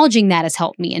 just acknowledging that has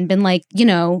helped me and been like,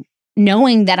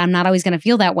 knowing that I'm not always going to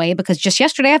feel that way, because just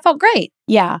yesterday I felt great.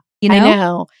 Yeah. I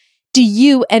know. Do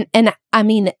you, and I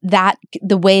mean, that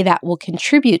the way that will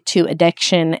contribute to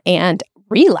addiction and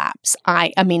relapse.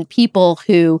 I mean, people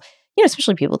who,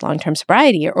 especially people with long-term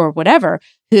sobriety or whatever,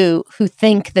 who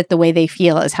think that the way they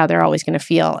feel is how they're always going to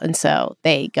feel. And so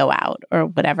they go out or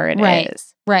whatever it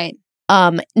is. Right.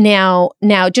 Now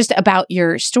just about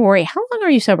your story, how long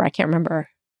are you sober? I can't remember.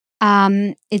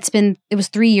 It was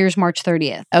 3 years, March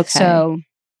 30th. Okay. So,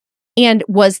 and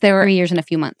was there 3 years and a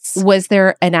few months? Was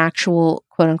there an actual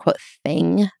quote unquote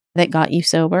thing that got you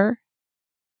sober?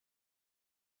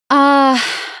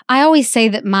 I always say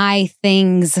that my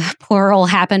things, plural,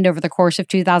 happened over the course of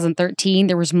 2013.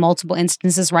 There was multiple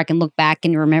instances where I can look back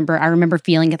and remember. I remember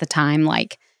feeling at the time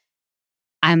like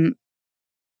I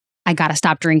got to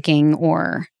stop drinking,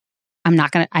 or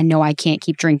I know I can't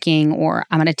keep drinking, or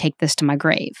I'm going to take this to my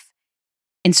grave.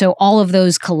 And so all of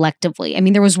those collectively, I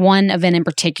mean, there was one event in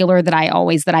particular that I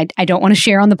don't want to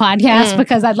share on the podcast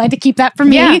because I'd like to keep that for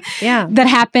me. Yeah. That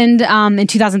happened in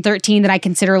 2013 that I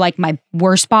consider like my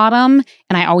worst bottom.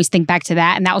 And I always think back to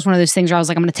that. And that was one of those things where I was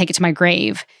like, I'm going to take it to my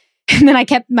grave. And then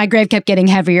my grave kept getting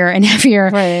heavier and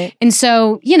heavier. Right. And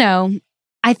so,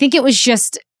 I think it was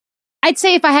just, I'd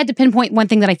say if I had to pinpoint one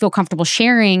thing that I feel comfortable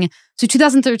sharing. So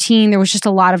 2013, there was just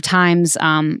a lot of times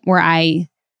where I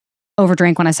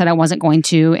overdrank when I said I wasn't going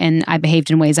to, and I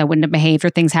behaved in ways I wouldn't have behaved, or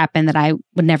things happened that I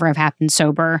would never have happened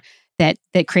sober that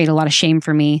created a lot of shame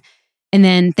for me. And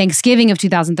then Thanksgiving of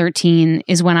 2013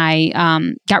 is when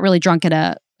I got really drunk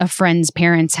at a friend's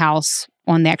parents' house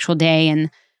on the actual day, and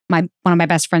one of my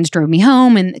best friends drove me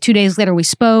home, and 2 days later we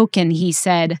spoke, and he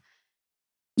said,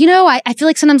 I feel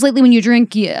like sometimes lately when you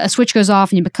drink, a switch goes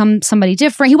off and you become somebody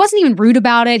different. He wasn't even rude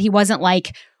about it. He wasn't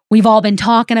like, we've all been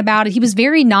talking about it. He was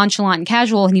very nonchalant and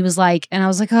casual. And he was like, and I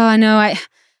was like, oh, I know. I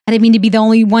didn't mean to be the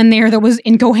only one there that was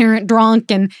incoherent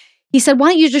drunk. And he said,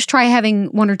 why don't you just try having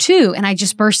one or two? And I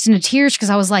just burst into tears because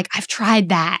I was like, I've tried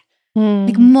that.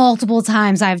 Like multiple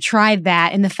times I've tried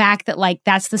that. And the fact that like,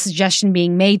 that's the suggestion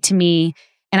being made to me,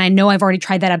 and I know I've already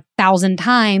tried that 1,000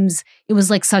 times. It was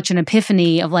like such an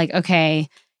epiphany of like, okay,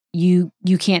 you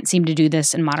can't seem to do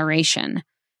this in moderation.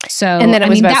 So, and then it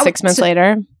was about 6 months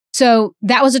later. So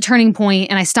that was a turning point,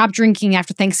 and I stopped drinking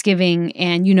after Thanksgiving,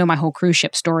 and my whole cruise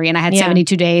ship story. And I had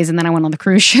 72 days, and then I went on the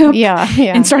cruise ship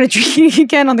and started drinking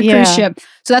again on the cruise ship.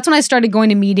 So that's when I started going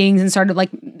to meetings and started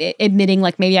like admitting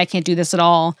like maybe I can't do this at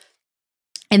all.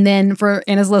 And then for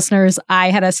Anna's listeners, I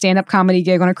had a stand-up comedy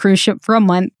gig on a cruise ship for a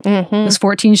month. It was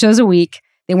 14 shows a week.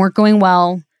 They weren't going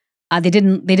well. They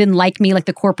didn't like me like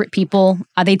the corporate people.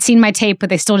 They'd seen my tape, but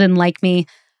they still didn't like me.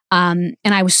 And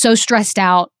I was so stressed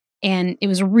out. And it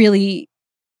was really,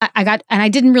 I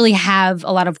didn't really have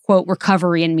a lot of, quote,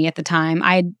 recovery in me at the time.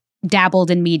 I had dabbled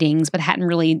in meetings, but hadn't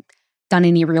really done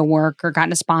any real work or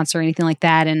gotten a sponsor or anything like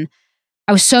that. And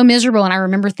I was so miserable. And I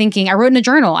remember thinking, I wrote in a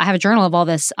journal, I have a journal of all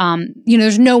this.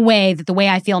 There's no way that the way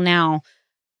I feel now,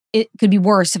 it could be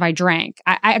worse if I drank.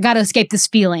 I got to escape this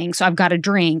feeling, so I've got to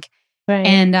drink. Right.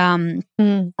 And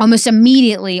almost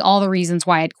immediately, all the reasons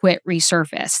why I'd quit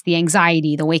resurfaced. The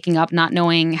anxiety, the waking up, not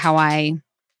knowing how I...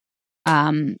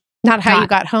 not how you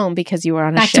got home because you were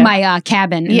on a back ship. to my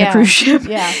cabin in the cruise ship.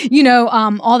 Yeah.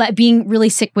 All that, being really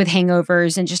sick with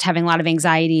hangovers and just having a lot of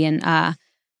anxiety. And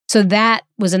So that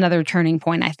was another turning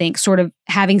point, I think, sort of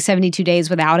having 72 days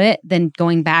without it, then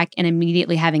going back and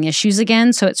immediately having issues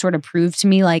again. So it sort of proved to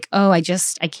me like, oh, I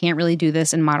can't really do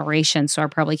this in moderation. So I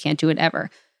probably can't do it ever.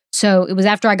 So it was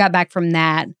after I got back from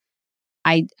that,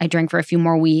 I drank for a few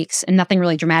more weeks and nothing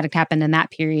really dramatic happened in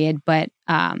that period. But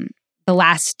the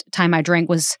last time I drank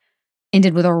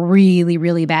ended with a really,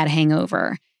 really bad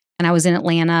hangover. And I was in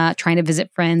Atlanta trying to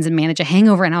visit friends and manage a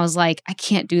hangover. And I was like, I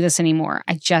can't do this anymore.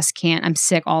 I just can't. I'm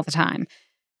sick all the time.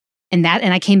 And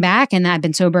I came back and I've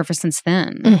been sober ever since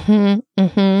then. Mm-hmm,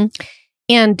 mm-hmm.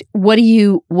 And what do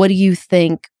you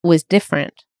think was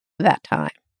different that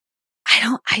time? I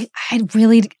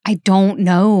don't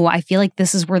know. I feel like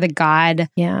this is where the God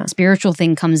spiritual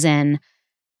thing comes in.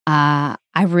 I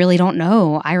really don't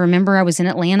know. I remember I was in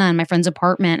Atlanta in my friend's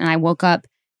apartment and I woke up.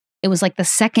 It was like the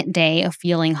second day of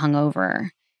feeling hungover.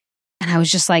 And I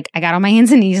was just like, I got on my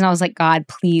hands and knees and I was like, God,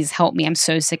 please help me. I'm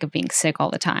so sick of being sick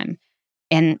all the time.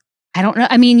 And I don't know.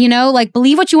 I mean, like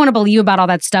believe what you want to believe about all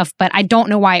that stuff, but I don't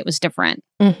know why it was different.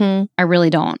 Mm-hmm. I really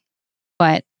don't.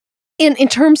 But in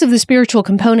terms of the spiritual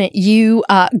component, you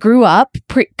grew up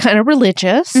kind of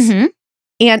religious. Mm-hmm.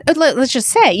 And let's just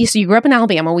say, so you grew up in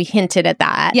Alabama. We hinted at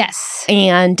that. Yes.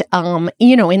 And, and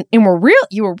you were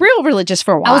real religious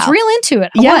for a while. I was real into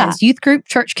it. I was. Youth group,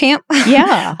 church camp.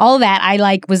 Yeah. All that.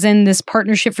 I was in this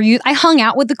partnership for youth. I hung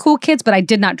out with the cool kids, but I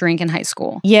did not drink in high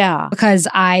school. Yeah. Because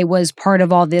I was part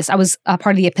of all this. I was a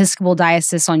part of the Episcopal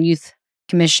Diocese on Youth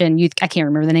Commission. I can't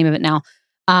remember the name of it now.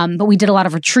 But we did a lot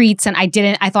of retreats and I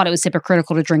thought it was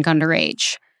hypocritical to drink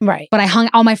underage. Right. But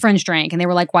all my friends drank and they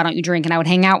were like, why don't you drink? And I would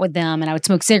hang out with them and I would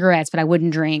smoke cigarettes, but I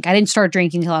wouldn't drink. I didn't start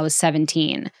drinking until I was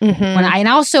 17. Mm-hmm. And I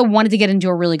also wanted to get into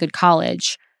a really good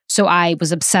college. So I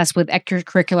was obsessed with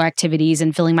extracurricular activities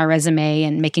and filling my resume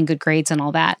and making good grades and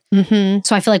all that. Mm-hmm.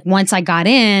 So I feel like once I got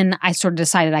in, I sort of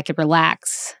decided I could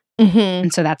relax. Mm-hmm.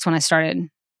 And so that's when I started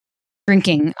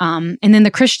drinking. And then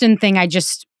the Christian thing, I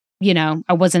just,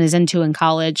 I wasn't as into in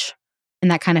college. And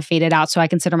that kind of faded out. So I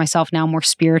consider myself now more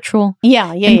spiritual.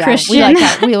 Yeah. Christian. We like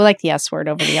that. We like the S word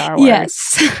over the R word.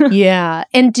 Yes. Yeah.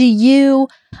 And do you,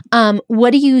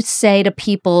 what do you say to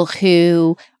people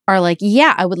who are like,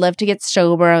 yeah, I would love to get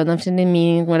sober, I would love to do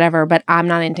meetings, whatever, but I'm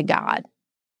not into God?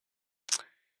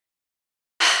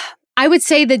 I would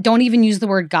say that don't even use the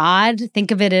word God.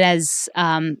 Think of it as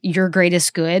your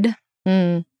greatest good.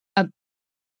 Mm.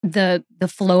 The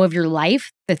flow of your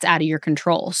life that's out of your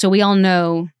control. So we all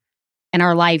know in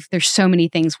our life, there's so many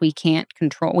things we can't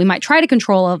control. We might try to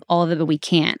control all of it, but we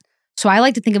can't. So I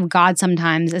like to think of God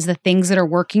sometimes as the things that are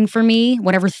working for me,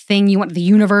 whatever thing you want, the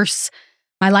universe,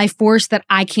 my life force that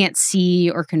I can't see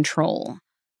or control.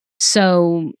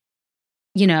 So,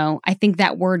 I think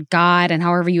that word God and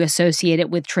however you associate it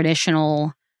with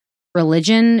traditional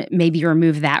religion, maybe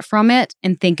remove that from it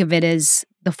and think of it as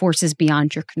the forces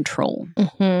beyond your control.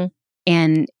 Mm-hmm.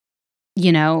 And,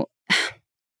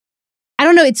 I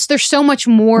don't know. There's so much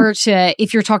more to,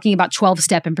 if you're talking about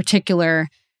 12-step in particular,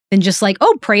 than just like,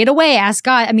 oh, pray it away, ask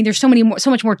God. I mean, there's so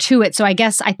much more to it. So I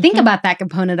guess I think about that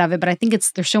component of it, but I think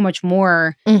there's so much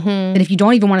more that if you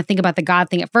don't even want to think about the God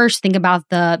thing at first, think about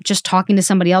just talking to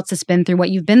somebody else that's been through what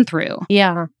you've been through.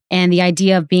 Yeah. And the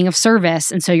idea of being of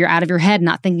service. And so you're out of your head,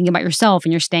 not thinking about yourself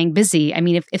and you're staying busy. I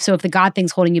mean, if the God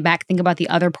thing's holding you back, think about the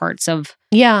other parts of,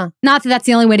 not that that's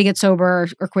the only way to get sober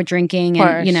or quit drinking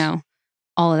and,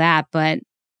 all of that. But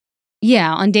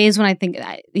yeah, on days when I think,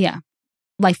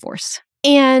 life force.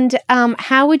 And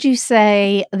how would you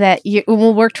say that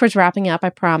we'll work towards wrapping up, I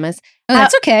promise. Oh,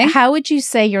 that's okay. How would you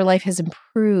say your life has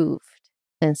improved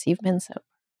since you've been sober?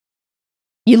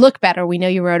 You look better. We know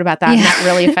you wrote about that and that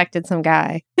really affected some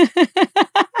guy.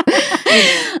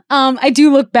 I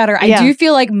do look better. I do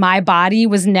feel like my body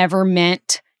was never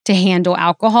meant to handle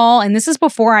alcohol. And this is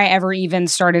before I ever even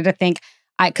started to think,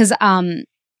 because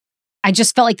I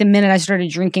just felt like the minute I started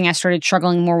drinking, I started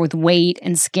struggling more with weight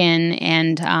and skin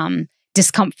and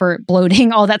discomfort,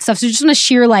 bloating, all that stuff. So just on a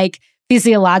sheer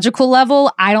physiological level,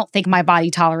 I don't think my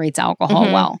body tolerates alcohol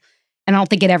well. And I don't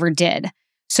think it ever did.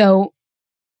 So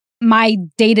my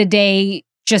day-to-day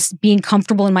just being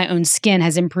comfortable in my own skin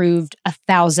has improved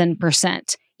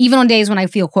 1,000%. Even on days when I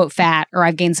feel, quote, fat or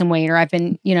I've gained some weight or I've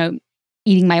been,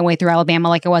 eating my way through Alabama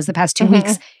like I was the past 2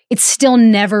 weeks, it's still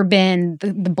never been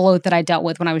the bloat that I dealt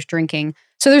with when I was drinking.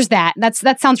 So there's that.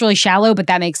 That sounds really shallow, but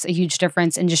that makes a huge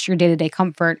difference in just your day-to-day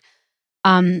comfort.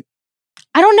 I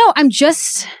don't know.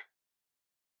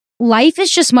 Life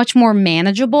is just much more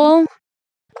manageable.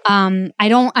 I'm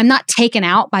not taken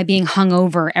out by being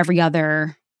hungover every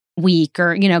other week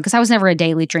or, because I was never a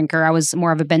daily drinker. I was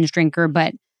more of a binge drinker,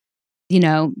 but,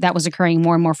 that was occurring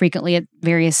more and more frequently at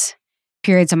various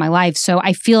periods of my life. So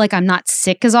I feel like I'm not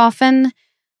sick as often.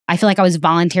 I feel like I was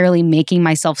voluntarily making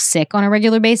myself sick on a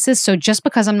regular basis. So just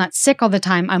because I'm not sick all the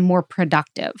time, I'm more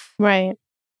productive. Right.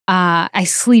 I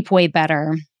sleep way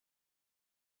better.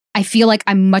 I feel like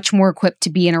I'm much more equipped to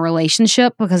be in a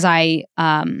relationship because I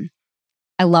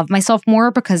love myself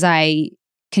more because I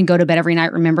can go to bed every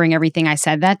night remembering everything I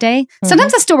said that day.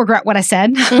 Sometimes I still regret what I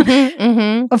said,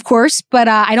 of course, but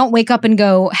I don't wake up and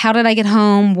go, how did I get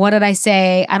home? What did I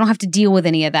say? I don't have to deal with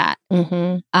any of that.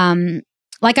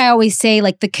 Like I always say,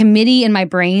 like the committee in my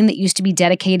brain that used to be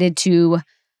dedicated to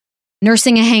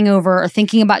nursing a hangover or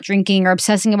thinking about drinking or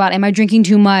obsessing about, am I drinking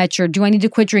too much or do I need to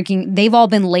quit drinking? They've all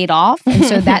been laid off. And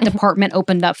so that department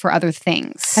opened up for other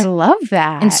things. I love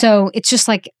that. And so it's just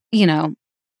like,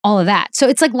 all of that. So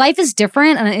it's like life is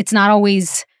different and it's not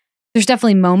always, there's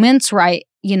definitely moments where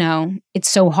it's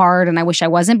so hard and I wish I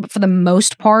wasn't. But for the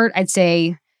most part, I'd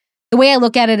say the way I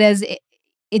look at it is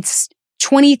it's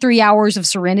 23 hours of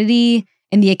serenity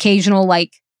and the occasional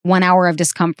 1 hour of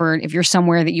discomfort if you're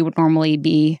somewhere that you would normally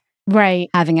be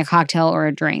having a cocktail or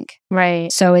a drink.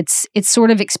 Right. So it's sort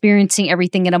of experiencing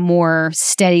everything at a more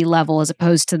steady level as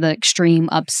opposed to the extreme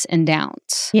ups and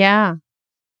downs. Yeah.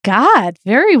 God,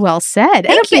 very well said.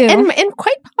 Thank you. And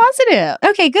quite positive.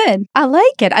 Okay, good. I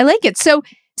like it. So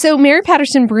Mary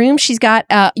Patterson Broom, she's got,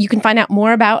 you can find out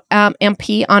more about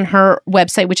MP on her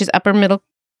website, which is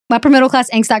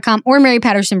uppermiddleclassangst.com or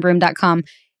marypattersonbroom.com.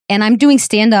 And I'm doing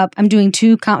stand-up. I'm doing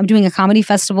a comedy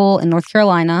festival in North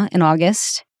Carolina in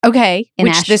August. Okay. In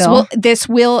Asheville. This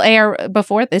will air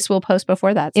before, this will post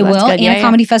before that. So it will. Good. And a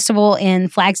comedy festival in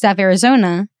Flagstaff,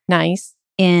 Arizona. Nice.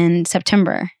 In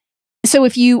September. So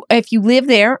if you live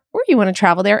there or you want to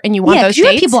travel there and you want those dates. You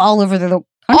have people all over the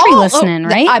country listening,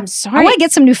 right? I'm sorry. I want to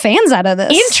get some new fans out of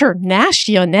this.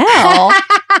 International. I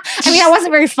mean, I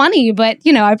wasn't very funny, but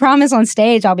I promise on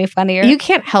stage I'll be funnier. You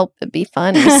can't help but be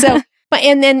funny. So,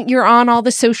 and then you're on all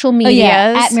the social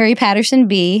medias. At Mary Patterson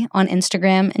B on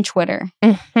Instagram and Twitter.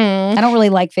 I don't really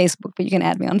like Facebook, but you can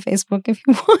add me on Facebook if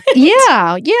you want.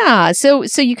 Yeah. So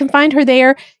you can find her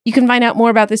there. You can find out more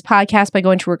about this podcast by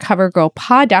going to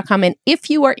recovergirlpod.com. And if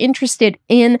you are interested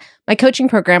in my coaching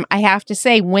program, I have to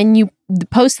say, when you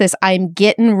post this, I'm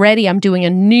getting ready. I'm doing a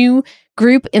new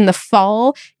group in the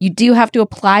fall. You do have to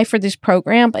apply for this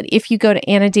program, but if you go to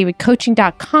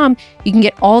AnnaDavidCoaching.com, you can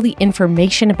get all the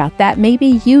information about that.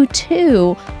 Maybe you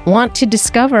too want to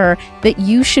discover that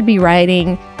you should be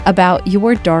writing about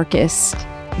your darkest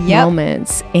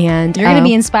moments, and you're going to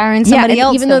be inspiring somebody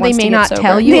else. Even though they may not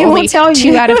tell you, they only won't tell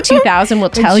you. 2 out of 2,000 will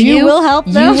tell you. You will help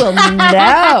them. You will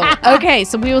know. Okay,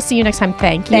 so we will see you next time.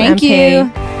 Thank you. Thank MP.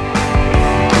 you.